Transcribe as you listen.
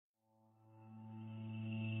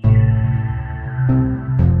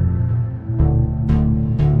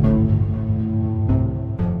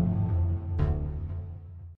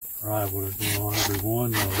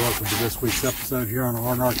everyone. Welcome to this week's episode here on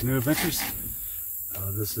R&R Canoe Adventures.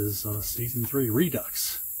 This is Season 3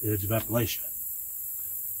 Redux, the Edge of Appalachia.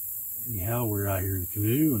 Anyhow, we're out here in the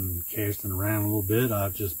canoe and casting around a little bit.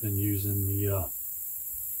 I've just been using the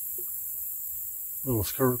little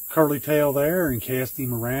curly tail there and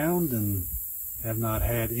casting around and have not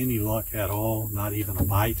had any luck at all, not even a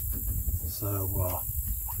bite. So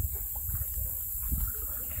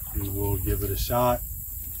we will give it a shot,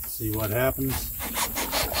 see what happens.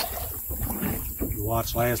 If you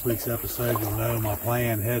watched last week's episode, you'll know my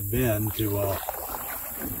plan had been to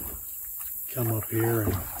come up here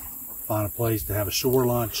and find a place to have a shore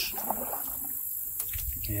lunch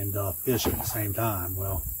and fish at the same time.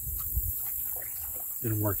 Well,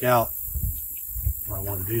 didn't work out. Where I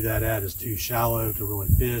want to do that at is too shallow to really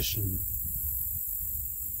fish and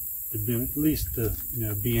to be, at least to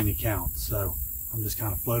be any count. So I'm just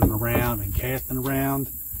kind of floating around and casting around,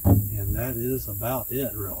 and that is about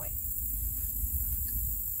it, really.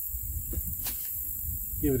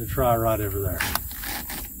 Give it a try right over there.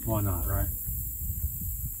 Why not, right?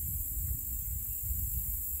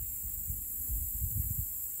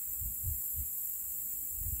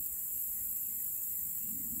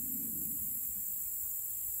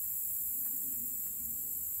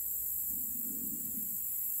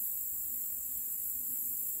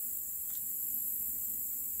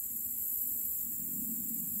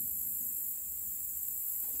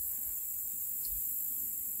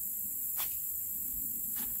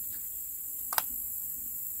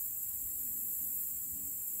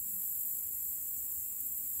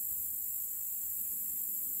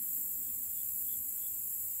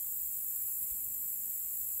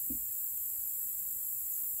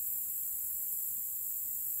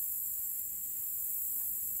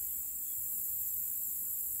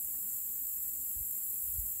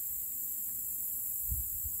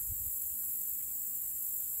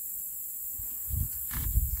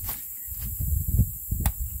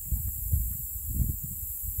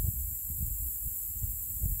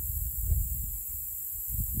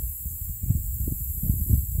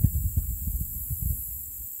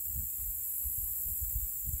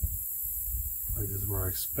 Places where I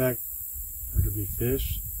expect there to be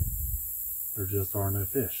fish, there just are no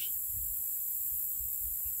fish.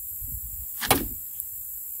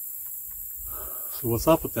 So what's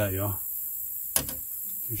up with that, y'all?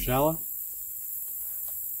 Too shallow?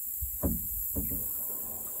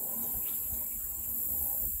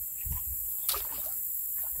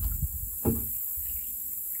 We'll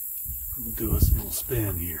do us a little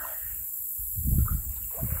spin here.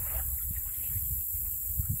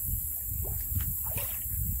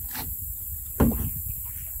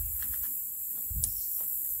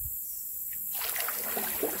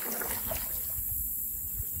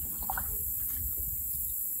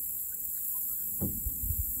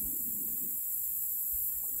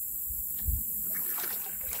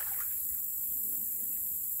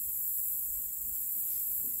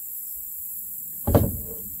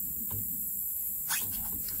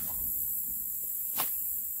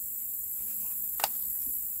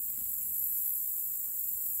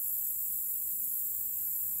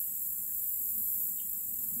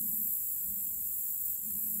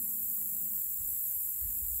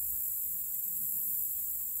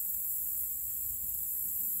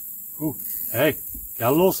 Ooh, hey, got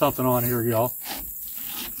a little something on here, y'all.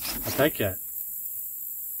 I'll take that.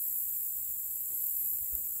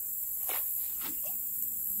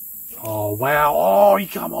 Oh, wow. Oh, he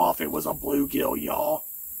come off. It was a bluegill, y'all.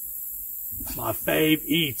 My fave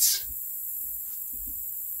eats.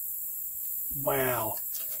 Wow.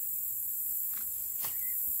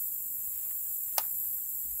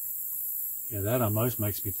 Yeah, that almost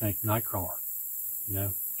makes me think nightcrawler.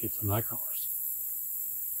 Get some nightcrawlers.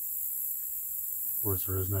 Of course,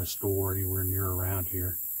 there is no store anywhere near around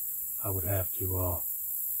here. I would have to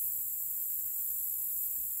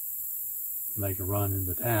make a run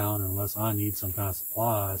into town unless I need some kind of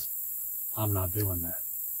supplies. I'm not doing that.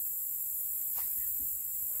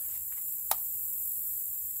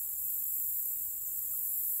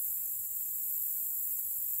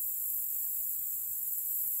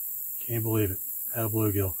 Can't believe it. Had a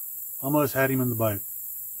bluegill. Almost had him in the boat.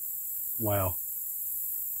 Wow.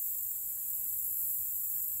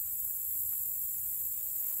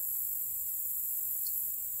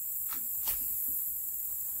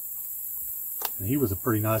 And he was a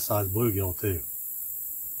pretty nice sized bluegill too.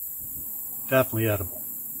 Definitely edible.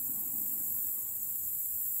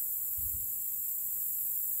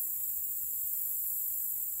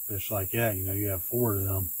 Fish like that, you have 4 of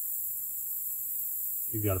them,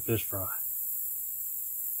 you've got a fish fry.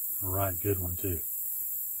 A right good one too.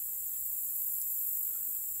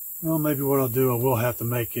 Well, maybe what I'll do, I will have to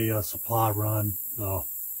make a supply run,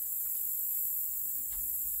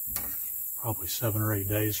 probably 7 or 8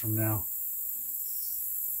 days from now.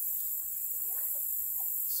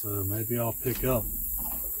 So maybe I'll pick up,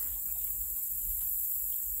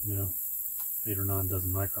 8 or 9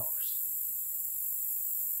 dozen night crawlers.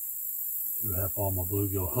 I do have all my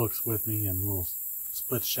bluegill hooks with me and little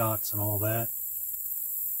split shots and all that.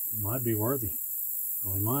 It might be worthy.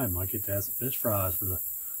 Really might get to have some fish fries for the,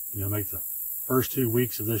 make the first 2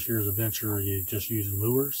 weeks of this year's adventure you just using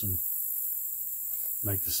lures, and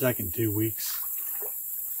make the second 2 weeks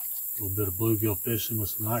a little bit of bluegill fishing with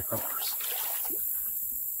some night crawlers.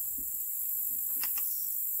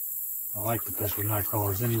 I like to fish with night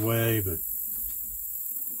crawlers anyway, but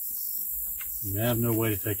you have no way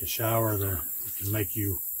to take a shower that can make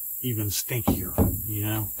you even stinkier,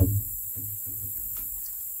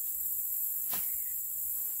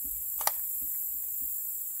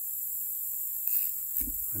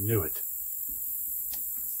 I knew it.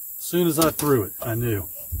 As soon as I threw it, I knew.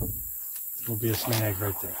 It's going to be a snag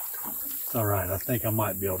right there. It's all right. I think I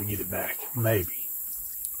might be able to get it back. Maybe.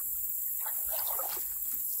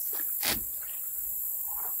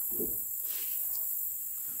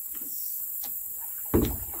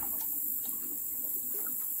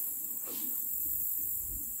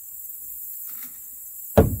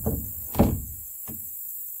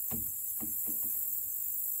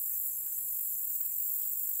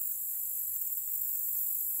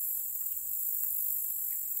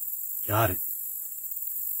 Got it.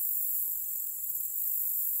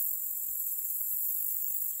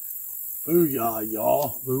 Booyah,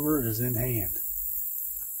 y'all. Lure is in hand.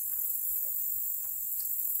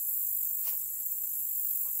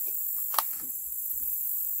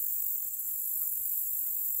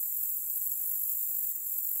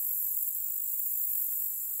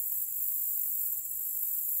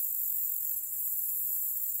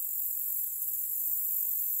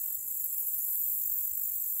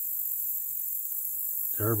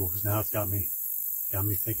 Terrible, because now it's got me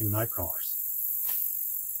thinking night crawlers.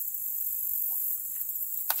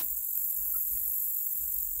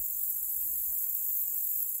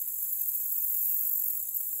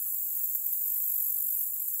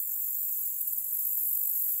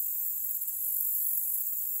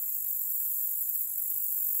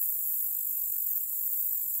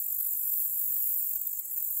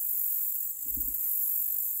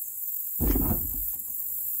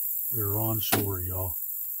 We're on shore, y'all.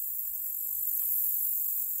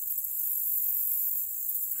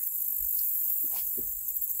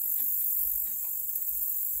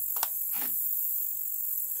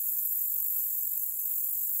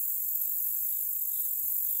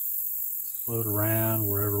 Float around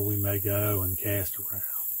wherever we may go and cast around.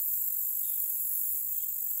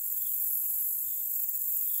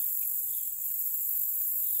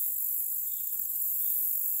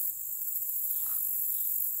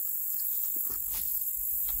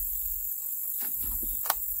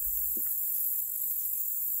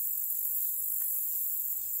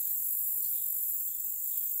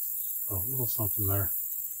 Oh, a little something there.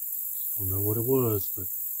 Don't know what it was, but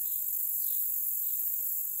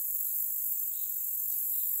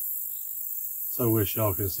so wish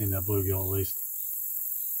y'all could have seen that bluegill at least.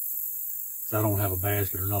 Because I don't have a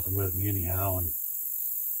basket or nothing with me anyhow, and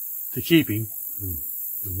to keep him,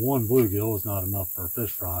 and one bluegill is not enough for a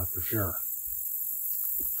fish fry for sure.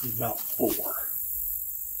 About 4.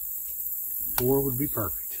 4 would be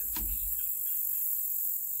perfect.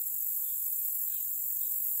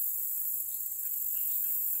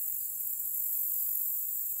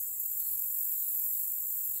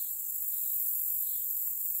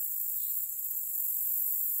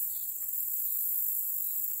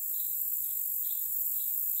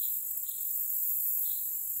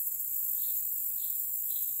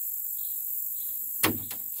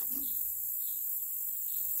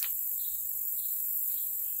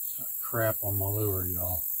 Crap on my lure,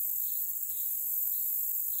 y'all.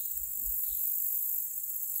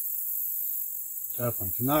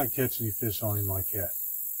 Definitely cannot catch any fish on him like that.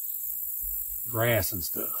 Grass and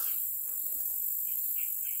stuff.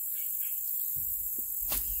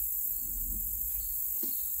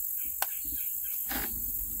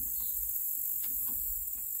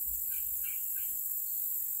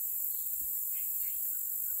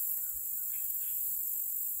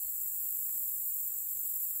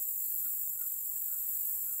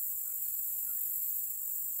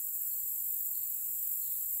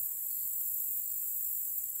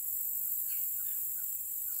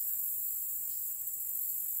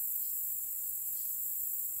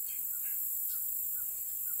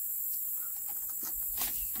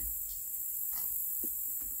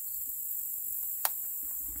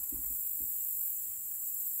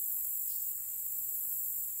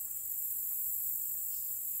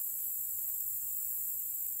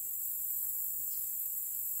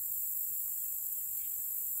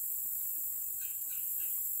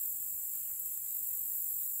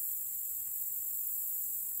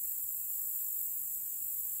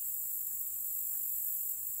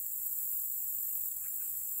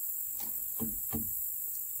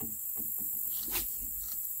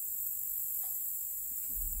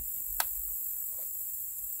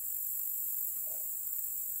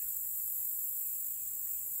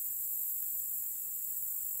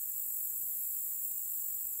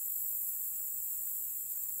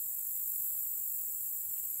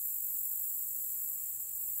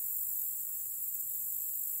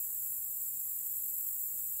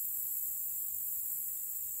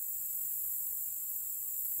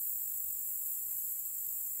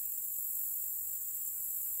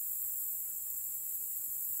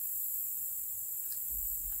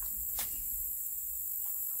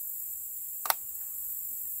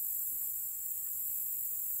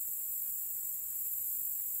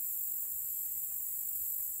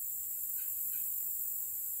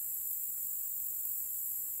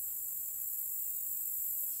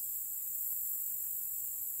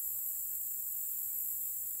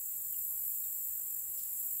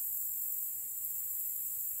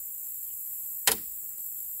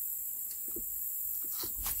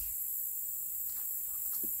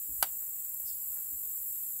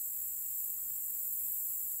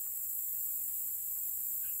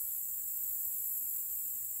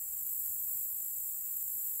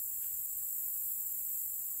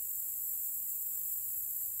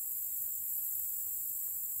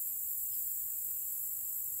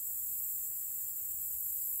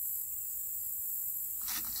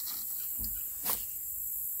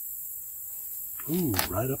 Ooh,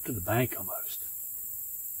 right up to the bank almost.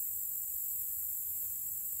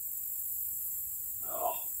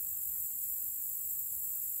 Oh.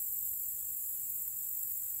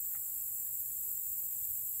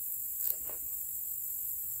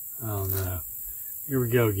 Oh no. Here we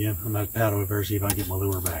go again. I'm going to paddle over there, see if I can get my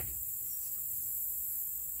lure back.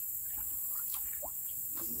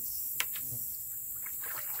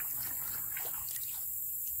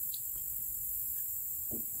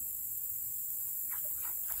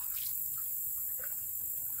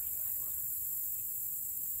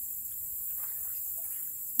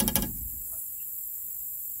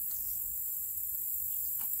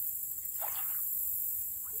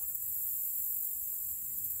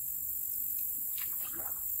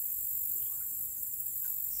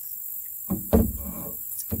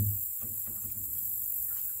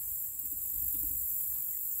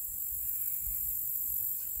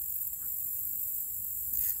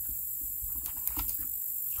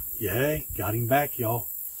 Yay, got him back, y'all.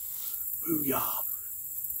 Booyah.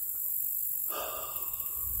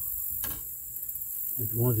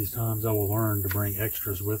 Maybe one of these times I will learn to bring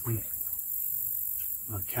extras with me.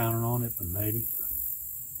 Not counting on it, but maybe.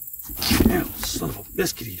 Damn, son of a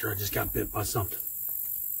biscuit eater, I just got bit by something.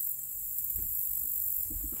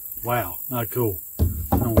 Wow, not cool.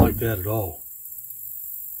 I don't like that at all.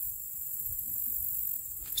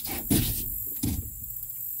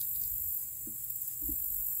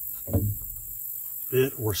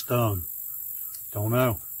 Bit or stung. Don't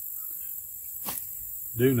know.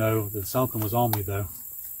 Do know that something was on me though.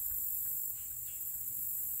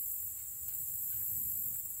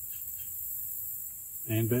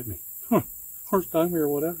 And bit me. Or stung me or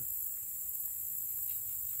whatever.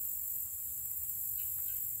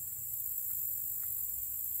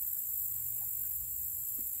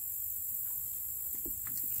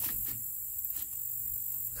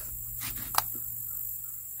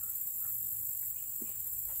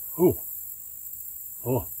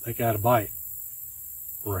 Oh, I think I had a bite.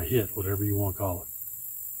 Or a hit, whatever you want to call it.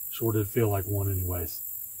 Sure did feel like one anyways.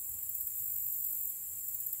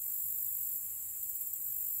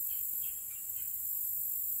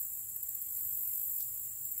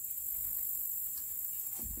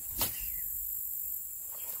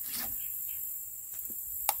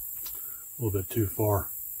 A little bit too far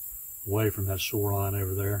away from that shoreline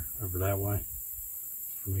over there, over that way,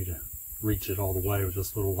 for me to reach it all the way with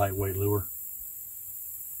this little lightweight lure.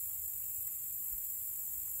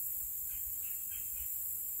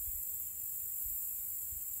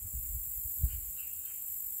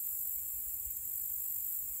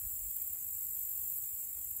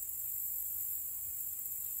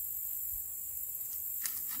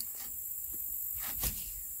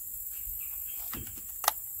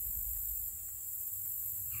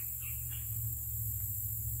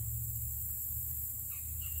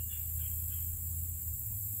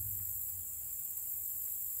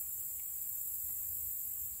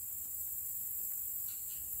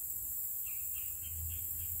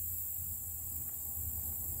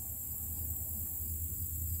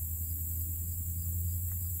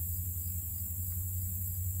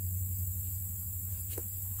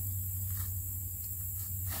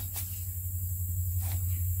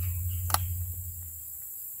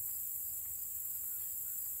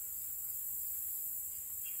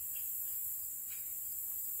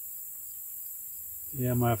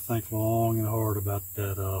 Yeah, I might have to think long and hard about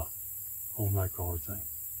that whole nightcrawler thing.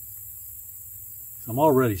 I'm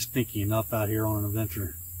already stinky enough out here on an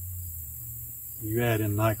adventure. You add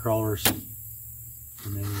in nightcrawlers,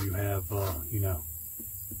 and then you have, you know,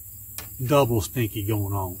 double stinky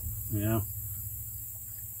going on, you know.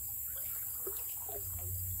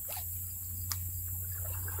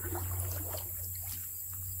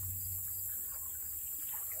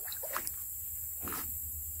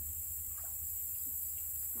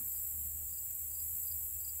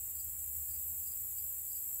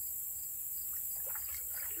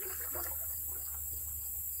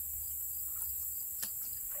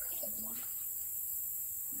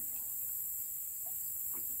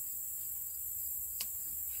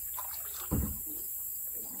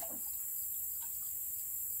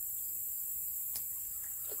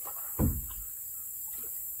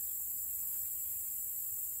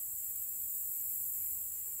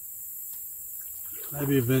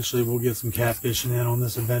 Maybe eventually we'll get some catfishing in on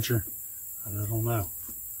this adventure. I don't know.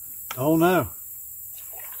 Don't know.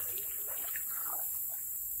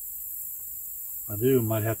 If I do, it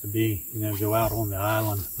might have to be, you know, go out on the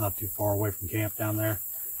island, not too far away from camp down there,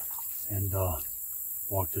 and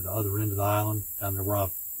walk to the other end of the island, down there where I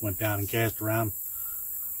went down and cast around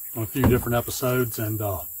on a few different episodes, and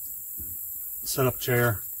set up a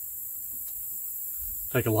chair,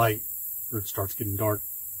 take a light where it starts getting dark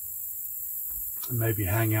and maybe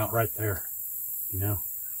hang out right there, you know.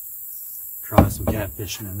 Try some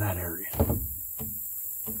catfishing in that area.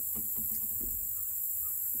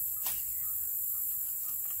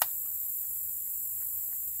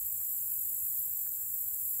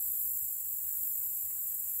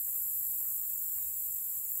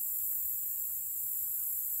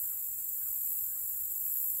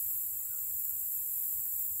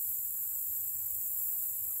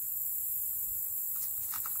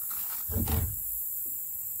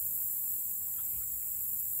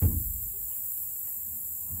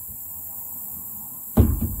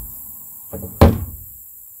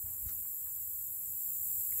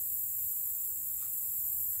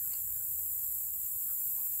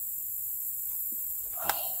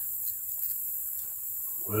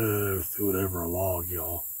 Whoa, threw it over a log,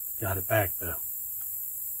 y'all. Got it back, though.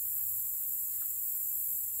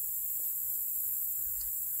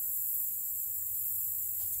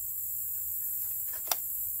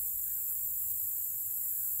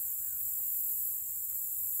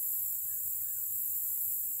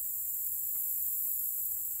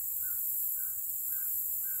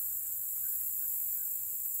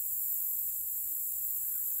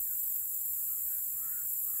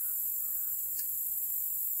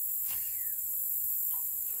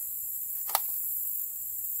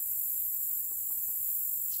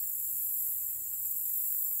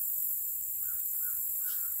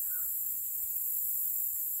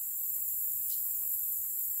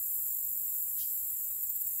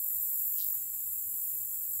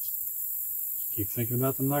 Keep thinking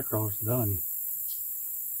about the nightcrawlers, I'm telling you.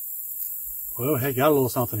 Well, hey, got a little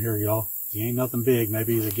something here, y'all. He ain't nothing big.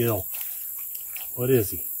 Maybe he's a gill. What is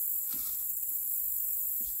he?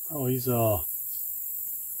 Oh, he's a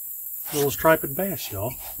little striped bass,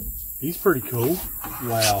 y'all. He's pretty cool.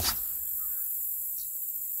 Wow.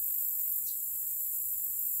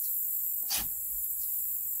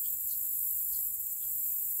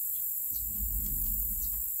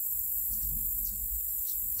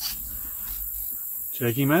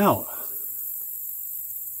 Check him out.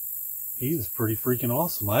 He's pretty freaking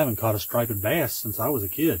awesome. I haven't caught a striped bass since I was a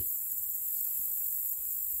kid.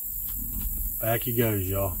 Back he goes,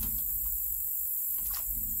 y'all.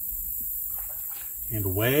 And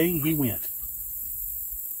away he went.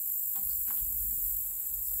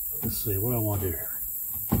 Let's see, what do I want to do here?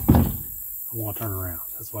 I want to turn around.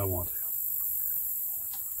 That's what I want to do.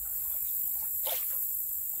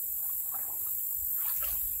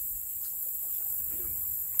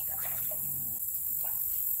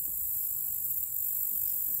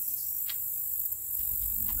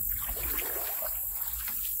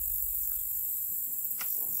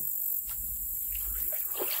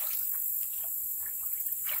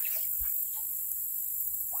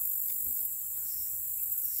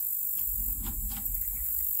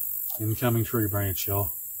 Incoming tree branch,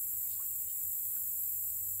 y'all.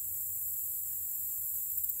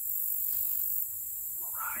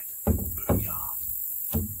 All right, booyah.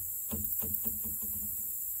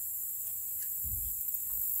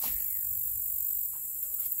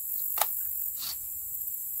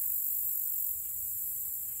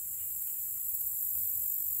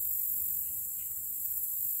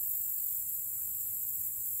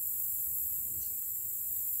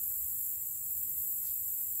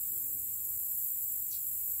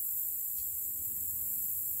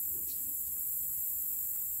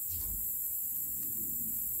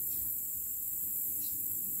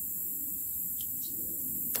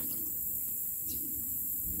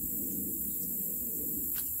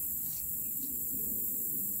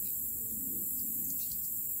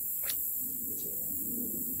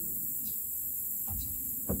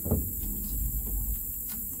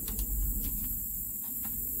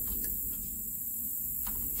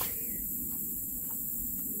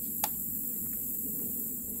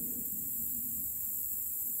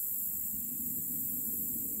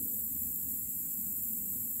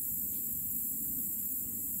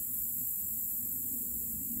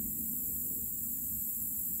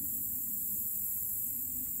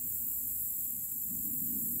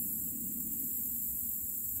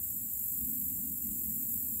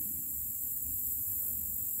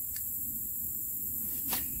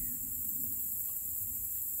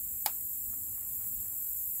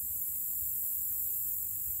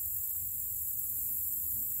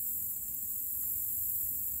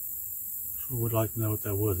 Would like to know what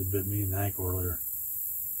that was that bit me in the ankle earlier.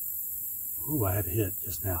 Ooh, I had a hit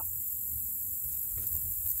just now.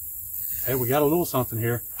 Hey, we got a little something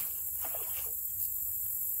here.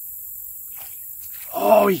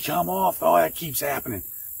 Oh, he come off. Oh, that keeps happening.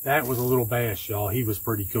 That was a little bass, y'all. He was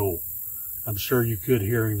pretty cool. I'm sure you could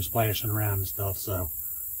hear him splashing around and stuff, so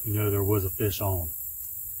you know there was a fish on.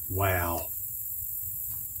 Wow.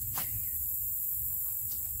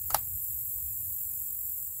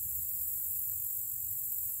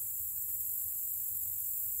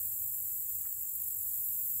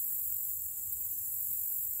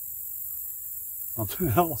 Something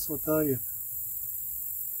else, I'll tell you.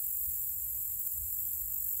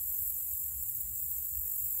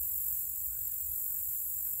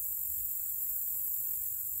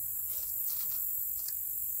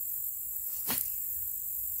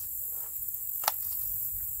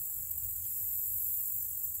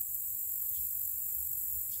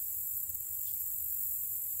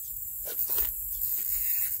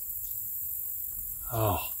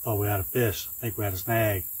 Oh, thought we had a fish. I think we had a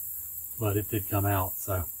snag, but it did come out,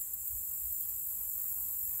 so.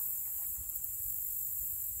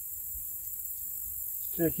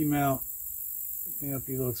 Check him out. Yep,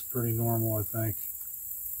 he looks pretty normal, I think.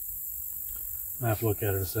 I'll have to look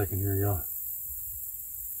at it a second here, y'all.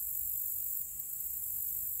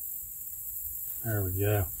 There we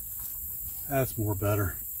go. That's more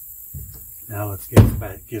better. Now let's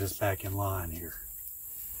get us back in line here.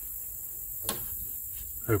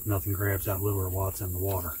 Hope nothing grabs that lure while it's in the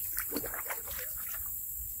water.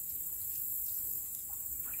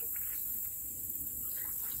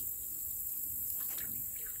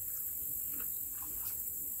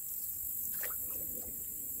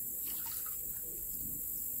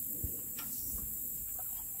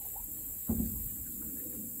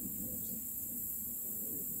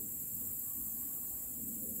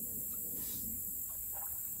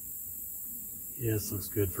 Yeah, this looks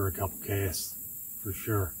good for a couple casts, for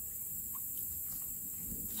sure.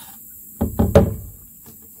 I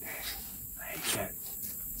hate that.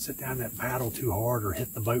 Sit down that paddle too hard or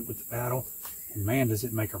hit the boat with the paddle, and man, does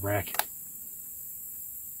it make a racket.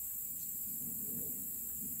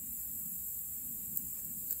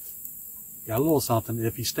 Got a little something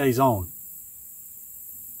if he stays on.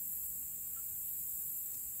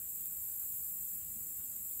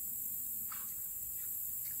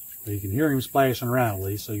 Well, you can hear him splashing around at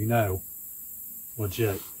least, so you know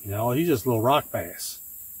legit. You know, he's just a little rock bass.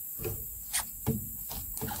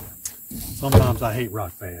 Sometimes I hate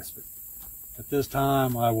rock bass, but at this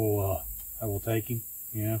time I will take him.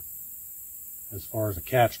 You know, as far as the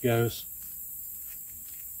catch goes.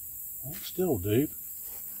 Hold still, dude.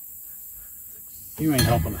 You ain't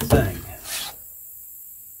helping a thing.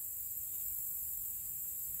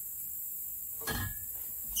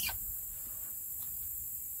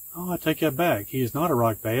 Oh, I take that back. He is not a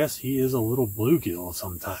rock bass. He is a little bluegill of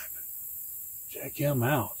some type. Check him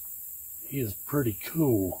out. He is pretty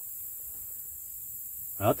cool.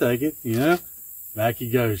 I'll take it, you know. Back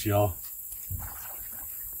he goes, y'all.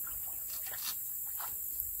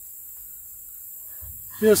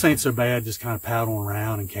 This ain't so bad, just kind of paddling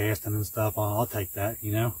around and casting and stuff. I'll take that,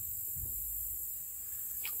 you know.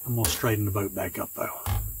 I'm going to straighten the boat back up, though.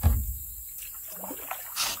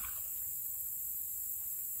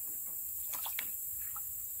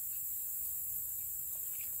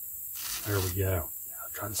 There we go. I'll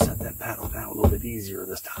try to set that paddle down a little bit easier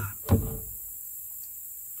this time.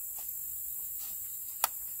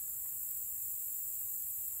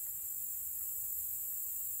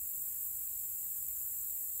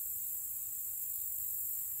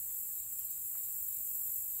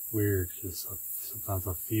 Weird, because sometimes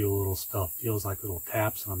I feel little stuff, feels like little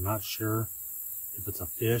taps, and I'm not sure if it's a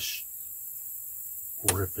fish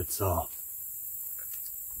or if it's a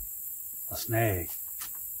snag,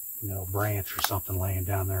 you know, a branch or something laying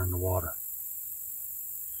down there in the water.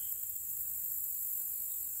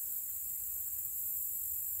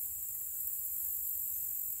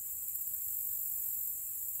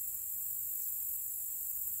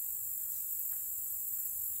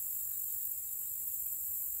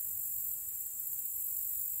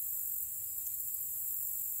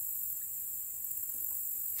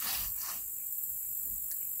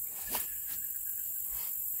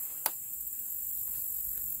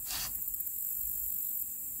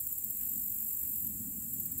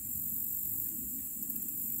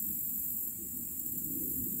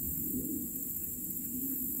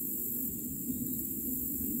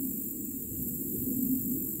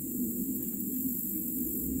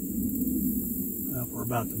 We're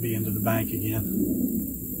about to be into the bank again,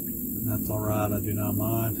 and that's all right. I do not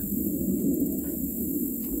mind.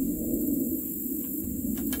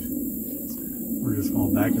 We're just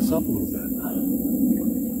going to back us up a little bit.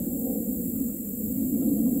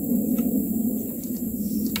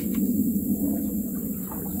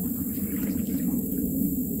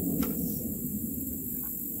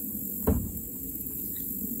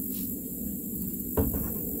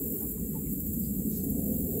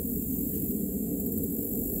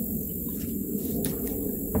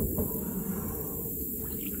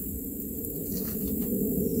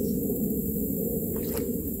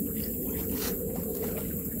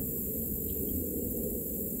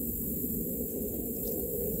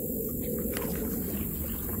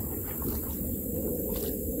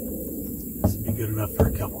 good enough for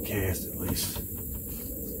a couple casts at least.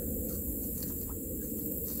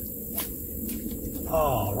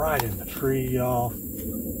 Oh, right in the tree, y'all.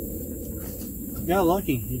 Got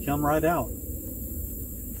lucky. He come right out.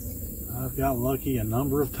 I've got lucky a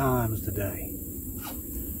number of times today.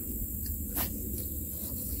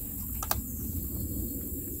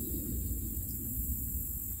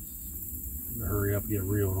 Hurry up and get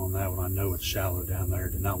reeled on that one. I know it's shallow down there.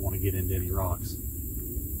 Did not want to get into any rocks.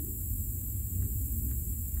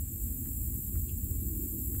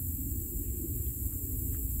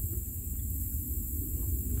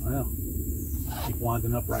 Well, keep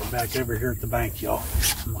winding up right back over here at the bank, y'all.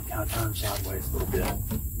 I'm going to kind of turn sideways a little bit.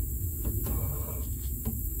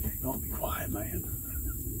 Don't be quiet, man.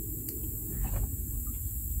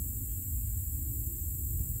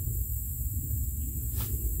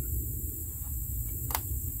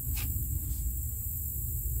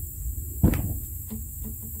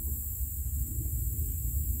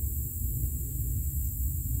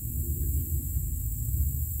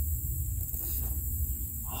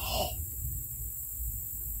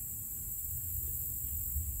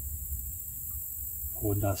 I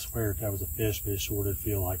would not swear if that was a fish, but it sure did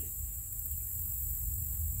feel like it.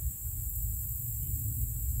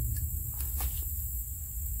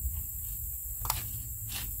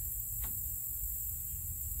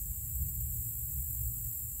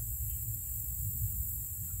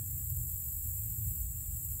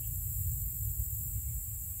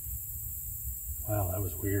 Wow, that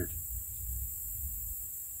was weird.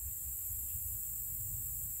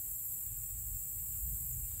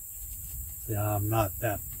 Yeah, I'm not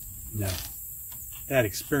that, that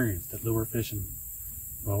experienced at lure fishing.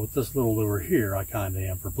 Well, with this little lure here, I kind of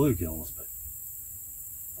am for bluegills, but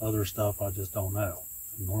other stuff I just don't know.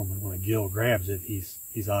 Normally, when a gill grabs it,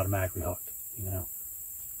 he's automatically hooked,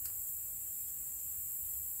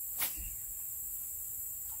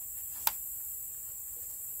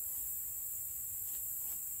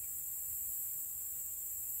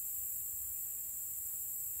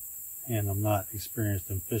 And I'm not experienced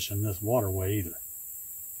in fishing this waterway either.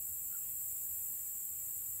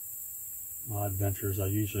 My adventures I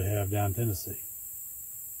usually have down Tennessee.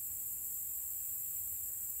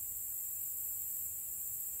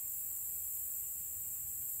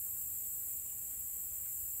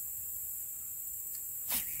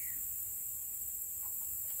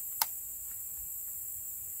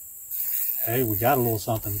 Hey, we got a little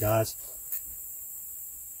something, guys.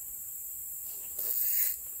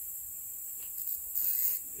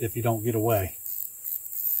 If you don't get away.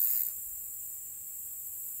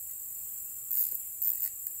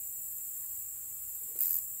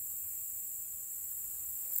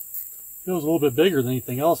 Feels a little bit bigger than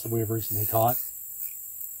anything else that we've recently caught.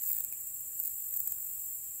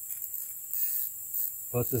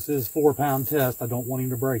 But this is 4-pound test. I don't want him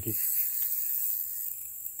to break it.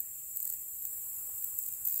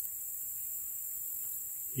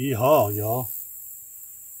 Yeehaw, y'all.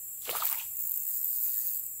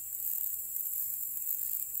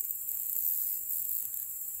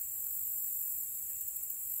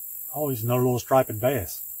 Oh, he's another little striped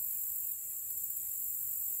bass.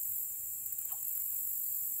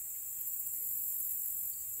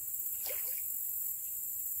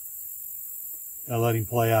 Gotta let him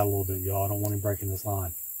play out a little bit, y'all. I don't want him breaking this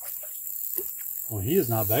line. Well, he is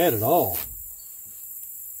not bad at all.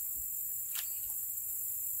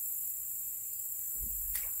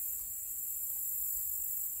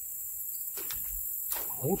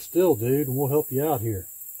 Hold still, dude, and we'll help you out here.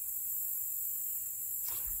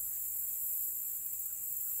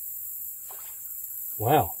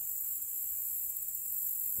 Wow.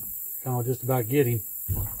 Kind of just about get him.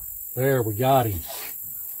 There, we got him.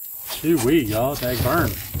 Shoo-wee, y'all. Tag burn.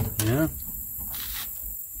 Yeah.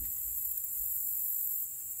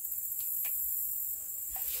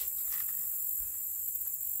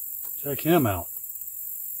 Check him out.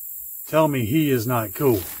 Tell me he is not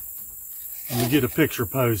cool. Let me get a picture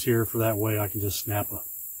pose here for that way I can just snap a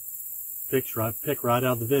picture. I pick right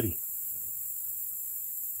out of the video.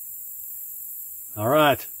 All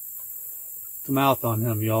right. Put the mouth on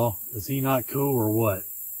him, y'all. Is he not cool or what?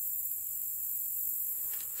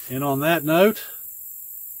 And on that note,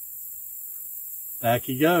 back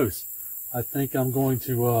he goes. I think I'm going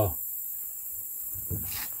to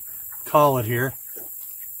call it here.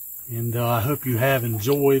 And I hope you have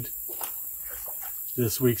enjoyed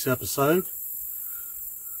this week's episode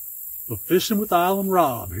of Fishing with Island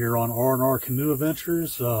Rob here on R&R Canoe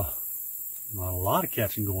Adventures. Not a lot of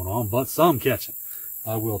catching going on, but some catching.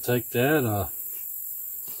 I will take that.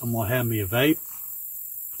 I'm going to have me a vape.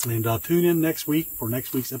 And tune in next week for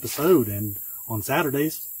next week's episode. And on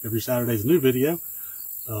Saturdays. Every Saturday's a new video.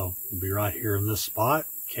 So we'll be right here in this spot,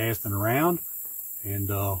 casting around. And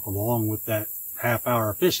along with that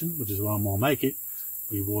half-hour of fishing, which is what I'm going to make it,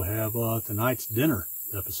 we will have tonight's dinner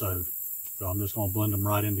episode. So I'm just going to blend them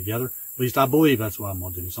right in together. At least I believe that's what I'm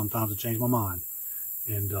going to do. Sometimes I change my mind.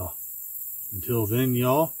 And until then,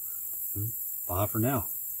 y'all, bye for now.